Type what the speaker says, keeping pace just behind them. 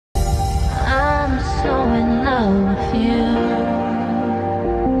love you.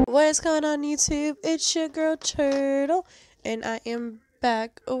 What is going on, YouTube? It's your girl Turtle, and I am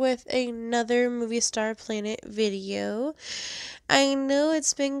back with another Moviestarplanet video. I know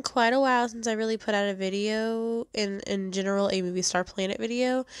it's been quite a while since I really put out a video, in general, a Moviestarplanet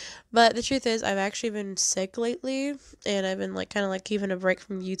video, but the truth is I've actually been sick lately, and I've been kind of keeping a break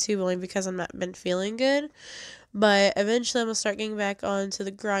from YouTube only because I've not been feeling good. But eventually I'm gonna start getting back onto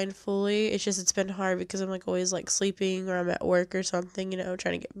the grind fully. It's just it's been hard because I'm always sleeping or I'm at work or something, trying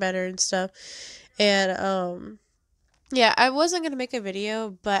to get better and stuff. And yeah, I wasn't gonna make a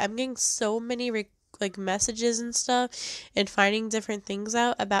video, but I'm getting so many messages and stuff and finding different things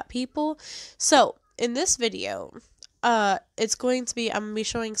out about people. So in this video, it's going to be, I'm going to be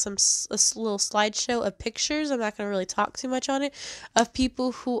showing a little slideshow of pictures. I'm not going to really talk too much on it, of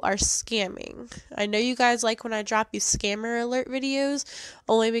people who are scamming. I know you guys like when I drop these scammer alert videos,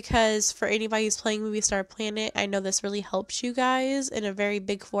 only because for anybody who's playing Moviestarplanet, I know this really helps you guys in a very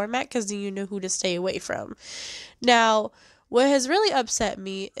big format because then you know who to stay away from. Now, what has really upset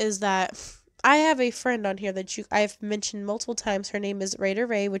me is that I have a friend on here that I've mentioned multiple times. Her name is Raider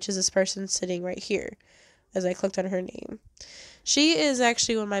Ray, which is this person sitting right here as I clicked on her name. She is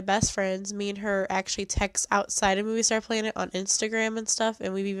actually one of my best friends. Me and her actually text outside of Moviestarplanet on Instagram and stuff,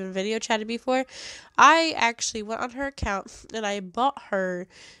 and we've even video chatted before. I actually went on her account and I bought her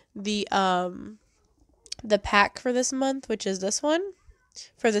the pack for this month, which is this one.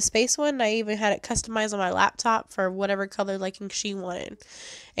 For the space one, I even had it customized on my laptop for whatever color liking she wanted.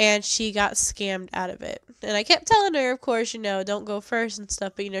 And she got scammed out of it. And I kept telling her, of course, don't go first and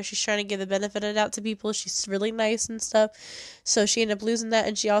stuff. But, she's trying to give the benefit of the doubt to people. She's really nice and stuff. So she ended up losing that.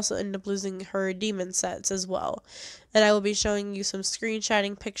 And she also ended up losing her demon sets as well. And I will be showing you some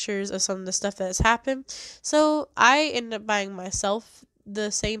screenshotting pictures of some of the stuff that has happened. So I ended up buying myself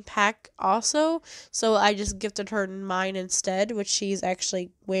the same pack also, so I just gifted her mine instead, which she's actually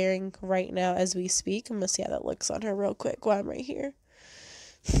wearing right now as we speak. I'm gonna see how that looks on her real quick while I'm right here.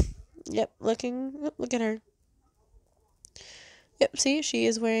 Yep, look at her. Yep, see, she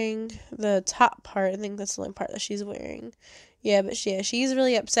is wearing the top part. I think that's the only part that she's wearing. Yeah, but she's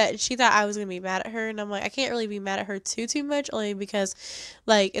really upset, and she thought I was gonna be mad at her, and I'm like, I can't really be mad at her too much, only because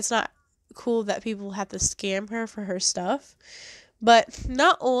it's not cool that people have to scam her for her stuff. But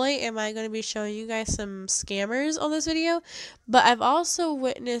not only am I going to be showing you guys some scammers on this video, but I've also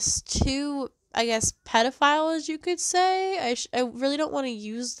witnessed two, I guess, pedophiles, you could say. I really don't want to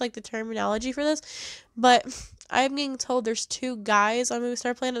use the terminology for this, but I'm getting told there's two guys on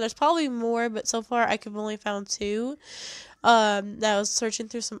Moviestarplanet. There's probably more, but so far I have only found two. That I was searching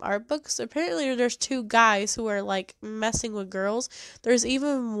through some art books. Apparently there's two guys who are messing with girls. There's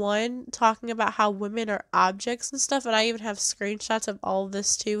even one talking about how women are objects and stuff, and I even have screenshots of all of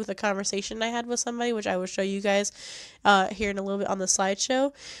this too with a conversation I had with somebody, which I will show you guys here in a little bit on the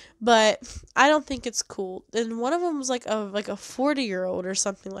slideshow. But I don't think it's cool. And one of them was a 40-year-old or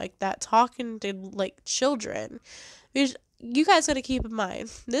something like that talking to children. You guys gotta keep in mind,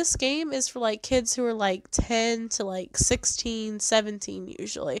 this game is for kids who are 10 to 16, 17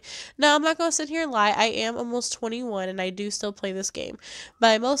 usually. Now, I'm not gonna sit here and lie, I am almost 21 and I do still play this game, but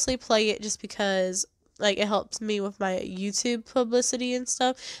I mostly play it just because it helps me with my YouTube publicity and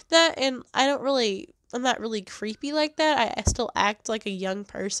stuff. And I'm not really creepy like that. I still act like a young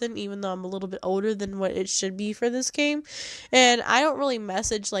person, even though I'm a little bit older than what it should be for this game. And I don't really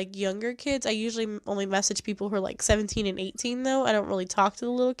message younger kids. I usually only message people who are 17 and 18 though. I don't really talk to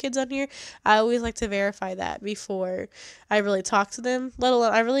the little kids on here. I always like to verify that before I really talk to them. Let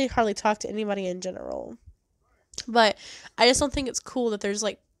alone, I really hardly talk to anybody in general. But I just don't think it's cool that there's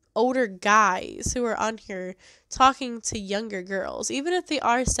older guys who are on here talking to younger girls, even if they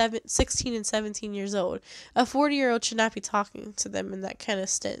are 16 and 17 years old. A 40-year-old should not be talking to them in that kind of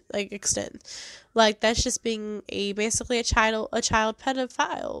extent. That's just being basically a child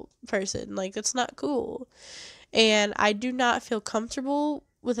pedophile person. It's not cool. And I do not feel comfortable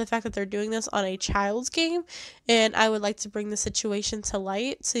with the fact that they're doing this on a child's game, and I would like to bring the situation to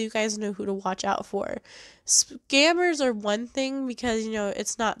light so you guys know who to watch out for. Scammers are one thing because,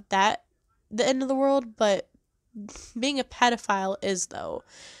 it's not that the end of the world, but being a pedophile is, though.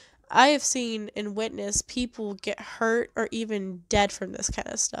 I have seen and witnessed people get hurt or even dead from this kind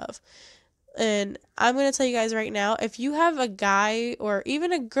of stuff. And I'm going to tell you guys right now, if you have a guy or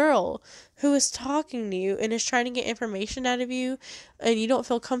even a girl who is talking to you and is trying to get information out of you and you don't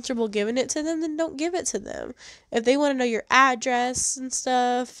feel comfortable giving it to them, then don't give it to them. If they want to know your address and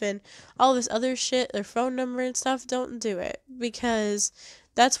stuff and all this other shit, their phone number and stuff, don't do it, because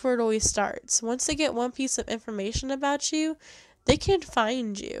that's where it always starts. Once they get one piece of information about you, they can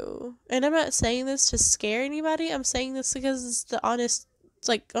find you. And I'm not saying this to scare anybody. I'm saying this because it's the honest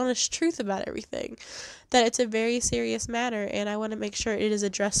truth about everything. That it's a very serious matter, and I want to make sure it is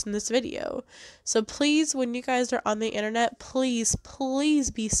addressed in this video. So please, when you guys are on the internet, please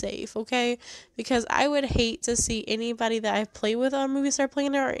be safe, okay? Because I would hate to see anybody that I play with on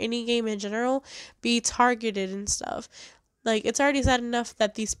Moviestarplanet or any game in general be targeted and stuff. Like, it's already sad enough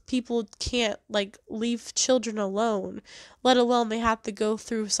that these people can't, like, leave children alone, let alone they have to go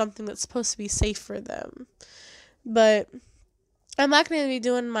through something that's supposed to be safe for them. But I'm not going to be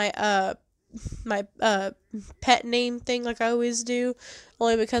doing my pet name thing like I always do,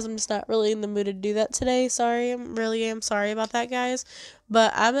 only because I'm just not really in the mood to do that today. Sorry, am sorry about that, guys.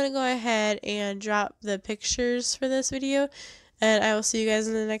 But I'm going to go ahead and drop the pictures for this video, and I will see you guys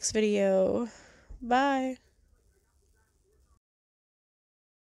in the next video. Bye.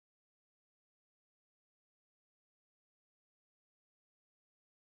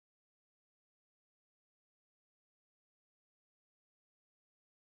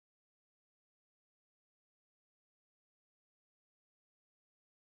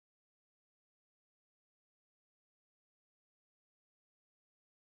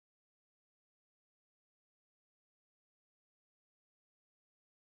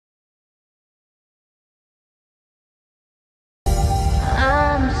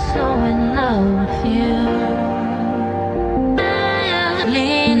 I'm so in love with you.